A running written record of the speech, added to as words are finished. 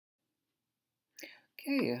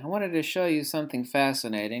Okay, I wanted to show you something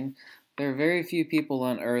fascinating. There are very few people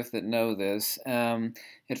on Earth that know this.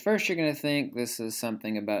 At first you're going to think this is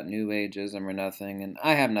something about New Ageism or nothing, and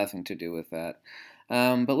I have nothing to do with that.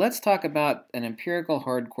 But let's talk about an empirical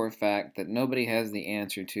hardcore fact that nobody has the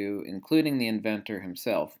answer to, including the inventor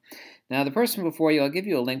himself. Now, the person before you, I'll give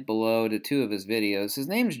you a link below to two of his videos. His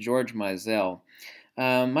name's George Mizell.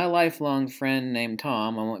 My lifelong friend named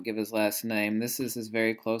Tom, I won't give his last name, this is his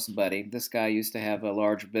very close buddy. This guy used to have a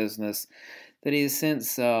large business that he has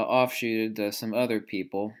since offshooted to some other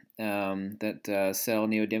people that sell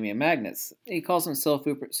neodymium magnets. He calls himself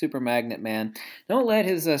Super Magnet Man. Don't let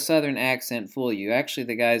his southern accent fool you. Actually,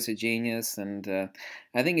 the guy's a genius, and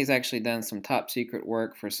I think he's actually done some top secret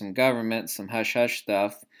work for some government, some hush-hush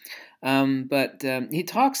stuff. But he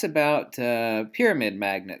talks about pyramid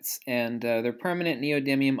magnets, and they're permanent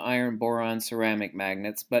neodymium iron boron ceramic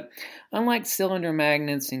magnets. But unlike cylinder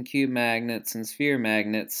magnets and cube magnets and sphere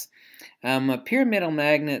magnets, pyramidal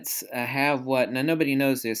magnets have what, now nobody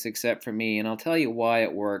knows this except for me, and I'll tell you why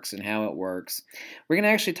it works and how it works. We're going to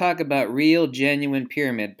actually talk about real, genuine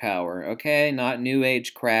pyramid power, okay? Not New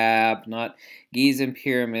Age crap, not Gizan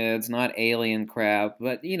pyramids, not alien crap,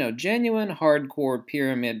 but, you know, genuine, hardcore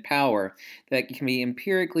pyramid power that can be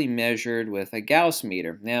empirically measured with a Gauss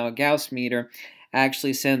meter. Now, a Gauss meter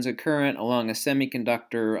actually sends a current along a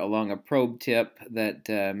semiconductor along a probe tip that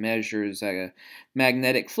measures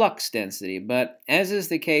magnetic flux density. But as is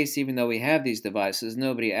the case, even though we have these devices,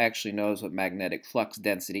 nobody actually knows what magnetic flux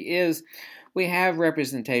density is. We have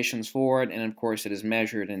representations for it, and of course it is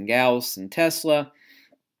measured in Gauss and Tesla.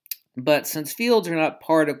 But since fields are not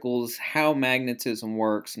particles, how magnetism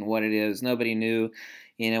works and what it is, nobody knew,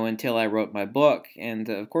 until I wrote my book. And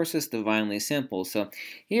of course, it's divinely simple. So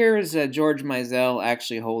here is George Mizell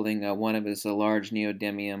actually holding one of his large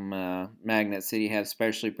neodymium magnets that he has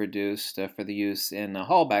specially produced for the use in a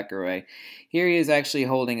Hallback array. Here he is actually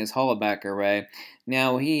holding his Hallback array.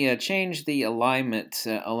 Now, he changed the alignment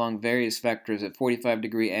along various vectors at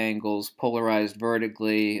 45-degree angles, polarized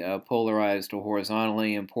vertically, polarized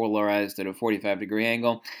horizontally, and polarized at a 45-degrey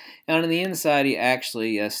angle. And on the inside, he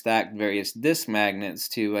actually stacked various disk magnets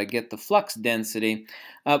to get the flux density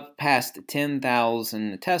up past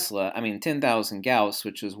 10,000 Gauss,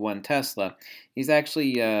 which is 1 Tesla. He's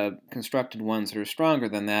actually constructed ones that are stronger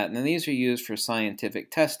than that, and then these are used for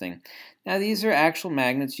scientific testing. Now, these are actual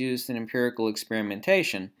magnets used in empirical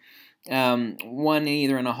experimentation. One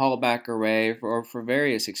either in a Hallback array or for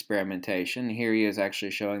various experimentation. Here he is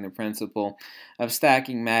actually showing the principle of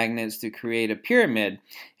stacking magnets to create a pyramid,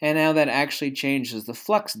 and now that actually changes the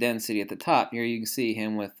flux density at the top. Here you can see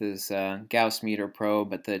him with his Gauss meter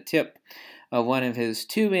probe at the tip of one of his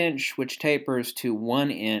 2-inch, which tapers to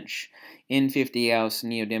 1-inch in 50 Gauss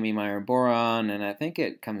neodymium iron boron, and I think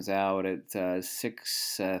it comes out at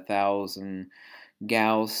 6,000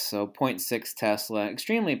 Gauss, so 0.6 Tesla.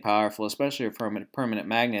 Extremely powerful, especially for a permanent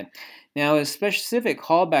magnet. Now, a specific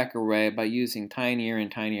Hallback array, by using tinier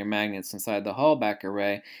and tinier magnets inside the Hallback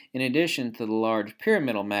array, in addition to the large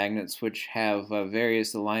pyramidal magnets, which have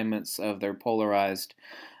various alignments of their polarized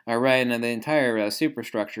array, and the entire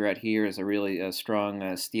superstructure out here is a really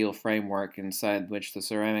strong steel framework inside which the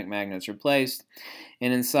ceramic magnets are placed.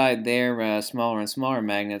 And inside there, smaller and smaller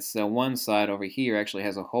magnets. One side over here actually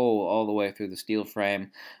has a hole all the way through the steel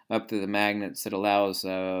frame up to the magnets that allows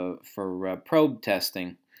for probe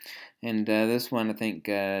testing. And this one, I think,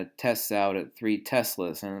 tests out at 3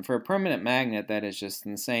 Teslas. And for a permanent magnet, that is just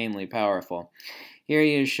insanely powerful. Here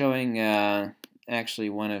he is showing actually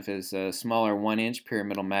one of his smaller 1-inch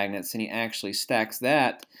pyramidal magnets, and he actually stacks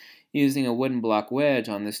that using a wooden block wedge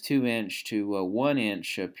on this 2-inch to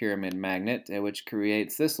 1-inch pyramid magnet, which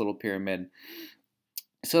creates this little pyramid.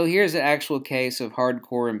 So here's an actual case of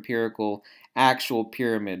hardcore empirical actual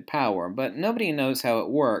pyramid power, but nobody knows how it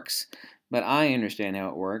works. But I understand how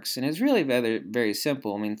it works, and it's really very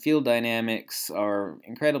simple. I mean, field dynamics are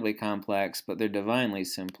incredibly complex, but they're divinely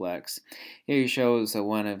simplex. Here he shows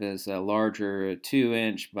one of his larger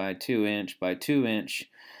 2-inch by 2-inch by 2-inch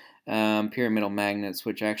pyramidal magnets,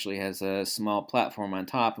 which actually has a small platform on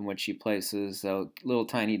top in which he places little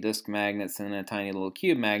tiny disk magnets and tiny little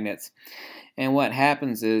cube magnets. And what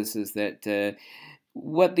happens is that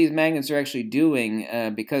what these magnets are actually doing,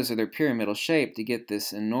 because of their pyramidal shape, to get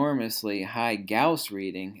this enormously high Gauss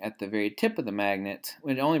reading at the very tip of the magnet,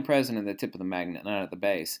 which only present at the tip of the magnet, not at the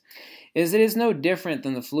base, is it is no different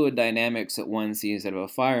than the fluid dynamics that one sees out of a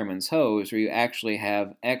fireman's hose, where you actually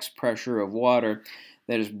have X pressure of water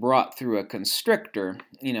that is brought through a constrictor.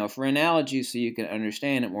 For analogy, so you can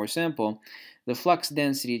understand it more simple, the flux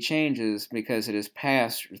density changes because it is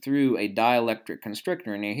passed through a dielectric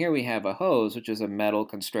constrictor. Now here we have a hose, which is a metal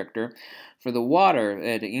constrictor. For the water,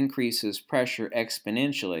 it increases pressure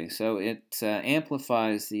exponentially, so it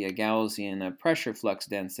amplifies the Gaussian pressure flux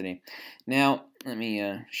density. Now, let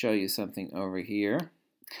me show you something over here.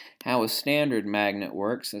 How a standard magnet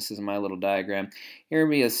works. This is my little diagram. Here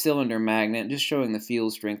we have a cylinder magnet, just showing the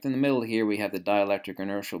field strength. In the middle here we have the dielectric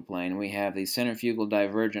inertial plane. We have the centrifugal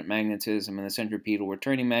divergent magnetism and the centripetal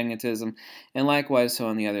returning magnetism, and likewise so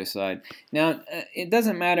on the other side. Now, it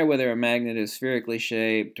doesn't matter whether a magnet is spherically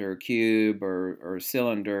shaped or cube or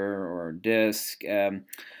cylinder or disc.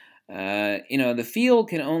 The field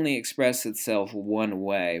can only express itself one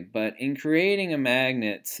way, but in creating a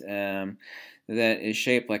magnet that is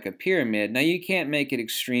shaped like a pyramid. Now you can't make it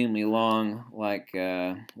extremely long. Like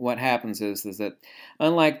what happens is that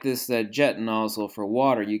unlike this jet nozzle for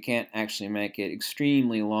water, you can't actually make it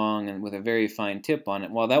extremely long and with a very fine tip on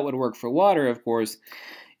it. While that would work for water, of course,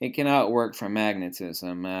 it cannot work for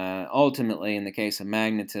magnetism. Ultimately, in the case of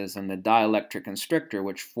magnetism, the dielectric constrictor,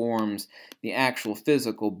 which forms the actual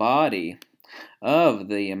physical body of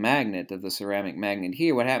the magnet, of the ceramic magnet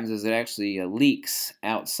here, what happens is it actually leaks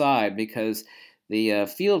outside because the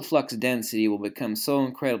field flux density will become so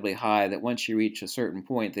incredibly high that once you reach a certain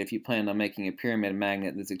point, that if you plan on making a pyramid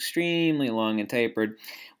magnet that's extremely long and tapered,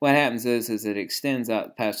 what happens is it extends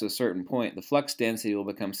out past a certain point. The flux density will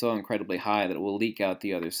become so incredibly high that it will leak out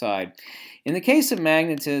the other side. In the case of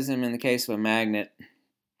magnetism, in the case of a magnet,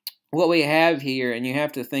 what we have here, and you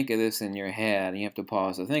have to think of this in your head, and you have to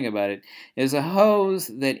pause to think about it, is a hose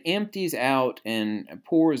that empties out and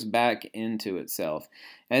pours back into itself.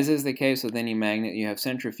 As is the case with any magnet, you have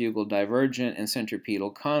centrifugal divergent and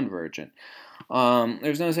centripetal convergent.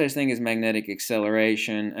 There's no such thing as magnetic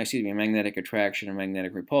acceleration, magnetic attraction and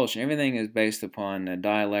magnetic repulsion. Everything is based upon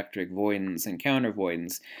dielectric voidance and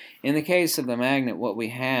countervoidance. In the case of the magnet, what we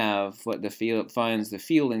have, what the field finds the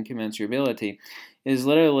field incommensurability, is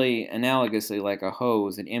literally analogously like a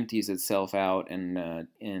hose. It empties itself out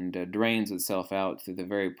and drains itself out through the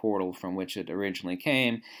very portal from which it originally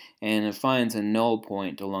came, and it finds a null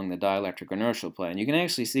point along the dielectric inertial plane. You can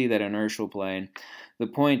actually see that inertial plane, the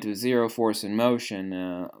point of zero force in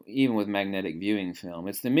motion, even with magnetic viewing film.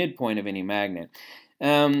 It's the midpoint of any magnet.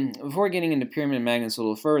 Before getting into pyramid magnets a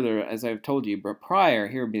little further, as I've told you prior,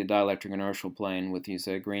 here would be the dielectric inertial plane with these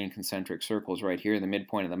green concentric circles right here, the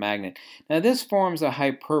midpoint of the magnet. Now this forms a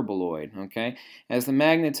hyperboloid, okay? As the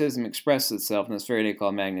magnetism expresses itself in this Faraday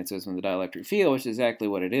called magnetism of the dielectric field, which is exactly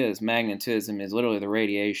what it is. Magnetism is literally the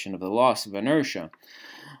radiation of the loss of inertia.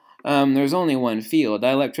 There's only one field.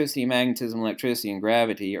 Dielectricity, magnetism, electricity, and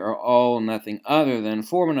gravity are all nothing other than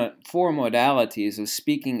four modalities of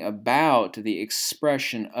speaking about the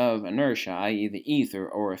expression of inertia, i.e. the ether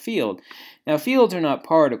or a field. Now, fields are not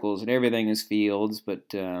particles, and everything is fields,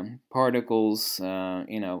 but particles,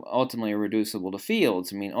 ultimately are reducible to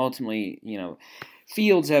fields. Ultimately,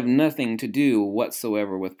 fields have nothing to do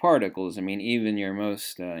whatsoever with particles. Even your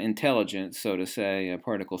most intelligent, so to say,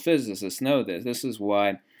 particle physicists know this. This is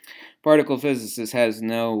why particle physicists has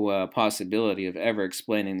no possibility of ever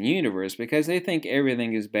explaining the universe, because they think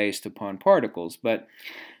everything is based upon particles. But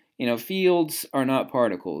fields are not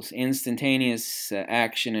particles. Instantaneous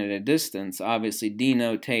action at a distance obviously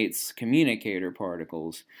denotates communicator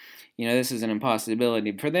particles. This is an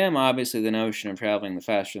impossibility. For them, obviously, the notion of traveling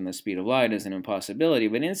faster than the speed of light is an impossibility,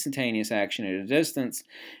 but instantaneous action at a distance,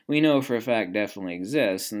 we know for a fact definitely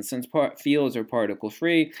exists. And since fields are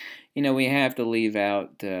particle-free, we have to leave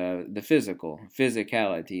out the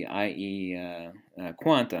physicality, i.e.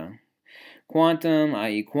 Quanta. Quantum,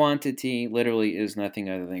 i.e. quantity, literally is nothing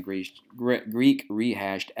other than Greek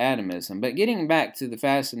rehashed atomism. But getting back to the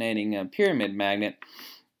fascinating pyramid magnet,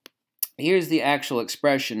 here's the actual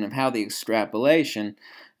expression of how the extrapolation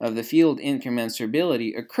of the field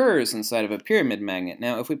incommensurability occurs inside of a pyramid magnet.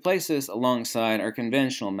 Now, if we place this alongside our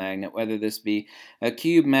conventional magnet, whether this be a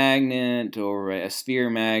cube magnet or a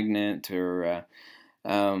sphere magnet or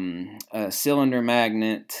a cylinder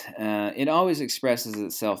magnet, it always expresses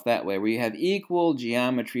itself that way, where you have equal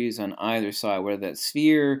geometries on either side, whether that's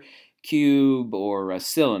sphere, cube, or a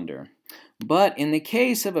cylinder. But in the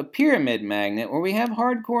case of a pyramid magnet, where we have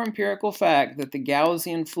hardcore empirical fact that the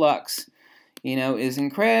Gaussian flux, is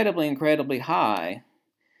incredibly, incredibly high,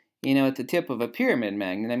 at the tip of a pyramid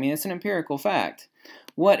magnet, it's an empirical fact.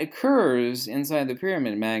 What occurs inside the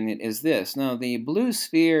pyramid magnet is this. Now, the blue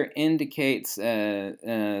sphere indicates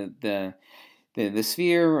the the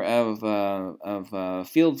sphere of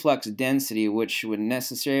field flux density, which would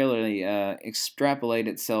necessarily extrapolate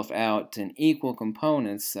itself out in equal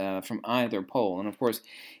components from either pole. And of course,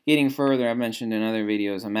 getting further, I've mentioned in other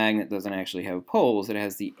videos, a magnet doesn't actually have poles. It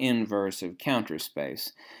has the inverse of counter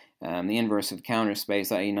space. The inverse of counter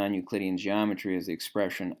space, i.e. non-Euclidean geometry, is the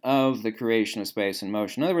expression of the creation of space and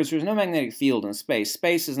motion. In other words, there's no magnetic field in space.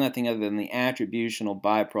 Space is nothing other than the attributional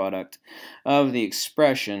byproduct of the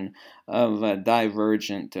expression of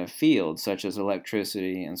divergent fields, such as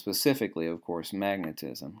electricity and specifically, of course,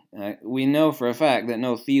 magnetism. We know for a fact that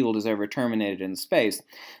no field is ever terminated in space.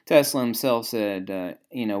 Tesla himself said,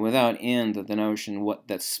 without end, that the notion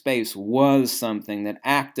that space was something that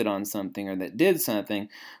acted on something or that did something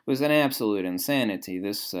was an absolute insanity.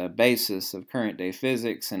 This basis of current-day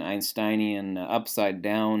physics and Einsteinian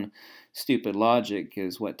upside-down stupid logic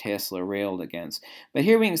is what Tesla railed against. But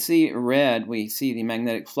here we can see red, we see the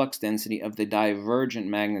magnetic flux density of the divergent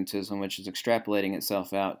magnetism, which is extrapolating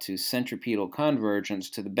itself out to centripetal convergence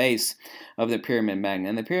to the base of the pyramid magnet.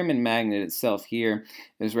 And the pyramid magnet itself here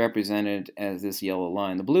is represented as this yellow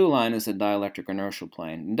line. The blue line is the dielectric inertial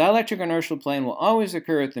plane. The dielectric inertial plane will always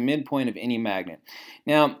occur at the midpoint of any magnet.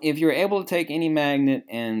 Now, if you're able to take any magnet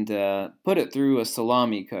and put it through a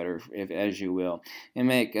salami cutter, as you will, and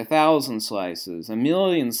make 1,000 slices,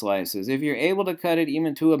 1,000,000 slices, if you're able to cut it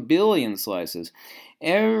even to 1,000,000,000 slices,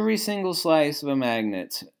 every single slice of a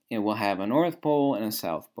magnet, it will have a north pole and a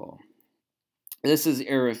south pole. This is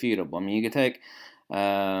irrefutable. I mean, you could take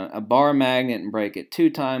a bar magnet and break it 2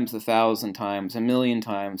 times, 1,000 times, 1,000,000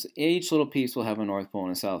 times. Each little piece will have a north pole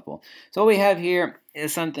and a south pole. So what we have here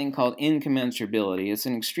is something called incommensurability. It's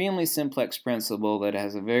an extremely simplex principle that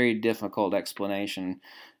has a very difficult explanation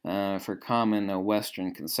for common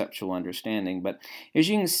Western conceptual understanding. But as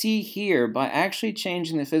you can see here, by actually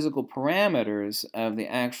changing the physical parameters of the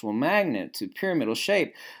actual magnet to pyramidal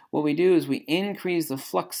shape, what we do is we increase the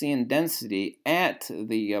Fluxian density at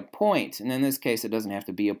the point. And in this case, it doesn't have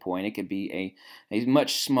to be a point. It could be a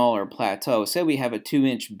much smaller plateau. Say we have a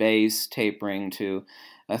 2-inch base tapering to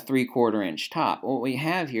a 3/4 inch top. What we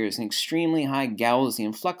have here is an extremely high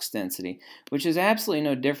Gaussian flux density, which is absolutely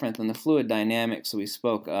no different than the fluid dynamics we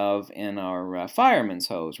spoke of in our fireman's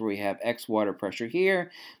hose, where we have X water pressure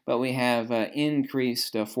here, but we have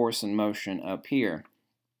increased force and motion up here.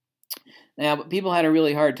 Now, but people had a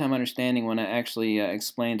really hard time understanding when I actually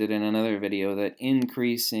explained it in another video that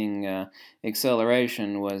increasing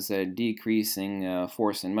acceleration was decreasing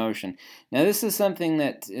force and motion. Now, this is something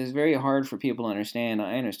that is very hard for people to understand.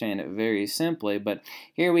 I understand it very simply, but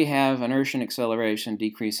here we have inertia and acceleration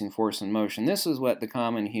decreasing force and motion. This is what the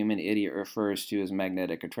common human idiot refers to as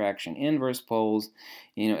magnetic attraction. Inverse poles,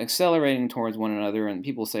 accelerating towards one another, and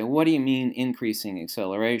people say, what do you mean increasing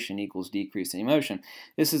acceleration equals decreasing motion?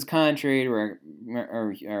 This is contrary to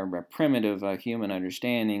our primitive human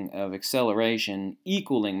understanding of acceleration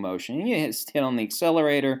equaling motion. You hit on the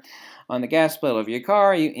accelerator on the gas pedal of your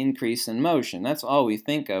car, you increase in motion. That's all we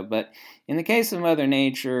think of. But in the case of Mother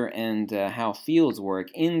Nature and how fields work,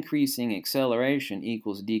 increasing acceleration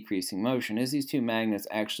equals decreasing motion. As these two magnets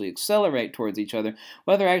actually accelerate towards each other,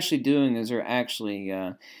 what they're actually doing is they're actually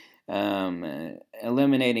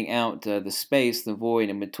eliminating out the space, the void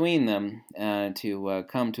in between them to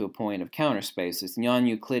come to a point of counter space. It's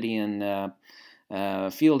non-Euclidean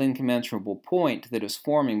field incommensurable point that is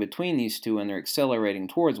forming between these two, and they're accelerating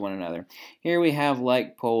towards one another. Here we have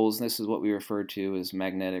like poles. This is what we refer to as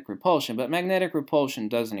magnetic repulsion, but magnetic repulsion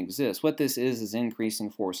doesn't exist. What this is increasing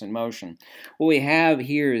force and motion. What we have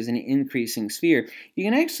here is an increasing sphere. You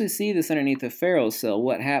can actually see this underneath a ferrocell.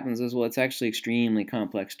 What happens is, well, it's actually extremely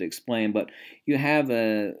complex to explain, but you have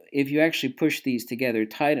if you actually push these together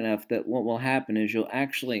tight enough, that what will happen is you'll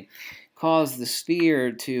actually cause the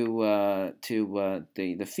sphere the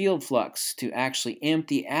field flux to actually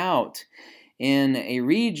empty out in a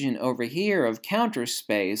region over here of counter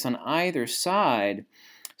space on either side,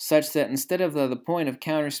 such that instead of the point of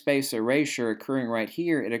counter space erasure occurring right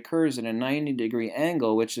here, it occurs at a 90-degree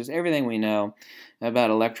angle, which is everything we know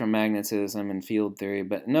about electromagnetism and field theory,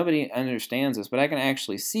 but nobody understands this. But I can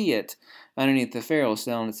actually see it underneath the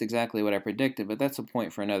ferrocell, and it's exactly what I predicted, but that's a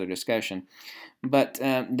point for another discussion. But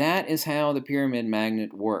that is how the pyramid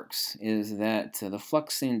magnet works, is that the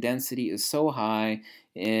fluxing density is so high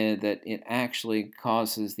that it actually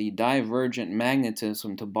causes the divergent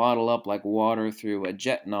magnetism to bottle up like water through a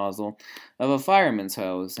jet nozzle of a fireman's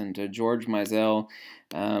hose. And George Mizell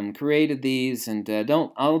created these, and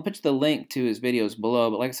I'll put the link to his videos below,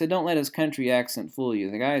 but like I said, don't let his country accent fool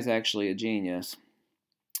you. The guy is actually a genius.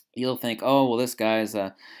 You'll think, oh, well, this guy's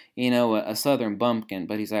a southern bumpkin,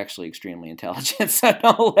 but he's actually extremely intelligent. So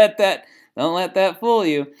don't Don't let that fool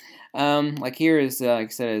you. Like here is, like I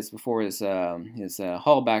said, as before, is his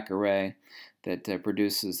Hallback array that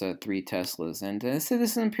produces 3 Teslas. And so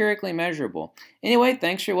this is empirically measurable. Anyway,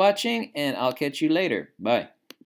 thanks for watching, and I'll catch you later. Bye.